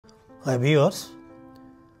Hi viewers,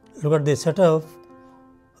 look at the setup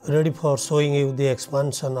ready for showing you the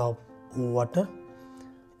expansion of water.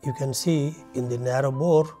 You can see in the narrow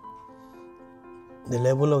bore the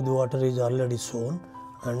level of the water is already shown,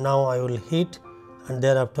 and now I will heat and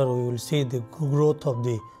thereafter we will see the growth of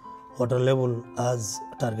the water level as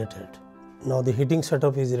targeted. Now the heating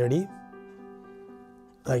setup is ready.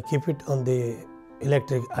 I keep it on the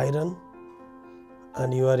electric iron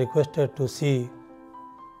and you are requested to see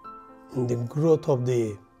the growth of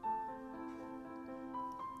the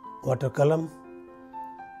water column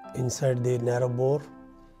inside the narrow bore.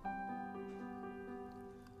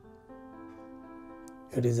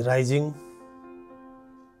 It is rising,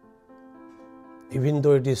 even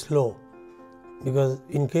though it is slow, because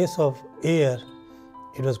in case of air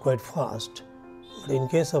it was quite fast, but in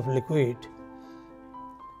case of liquid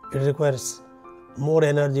it requires more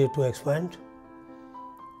energy to expand.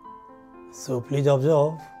 So please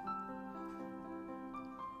observe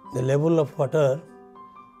the level of water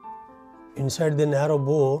inside the narrow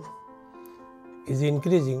bore is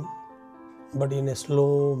increasing, but in a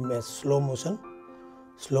slow motion,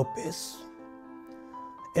 slow pace.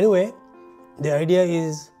 Anyway, the idea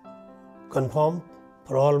is confirmed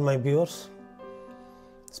for all my viewers,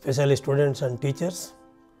 especially students and teachers.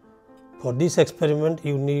 For this experiment,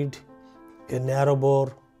 you need a narrow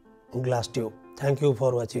bore glass tube. Thank you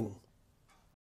for watching.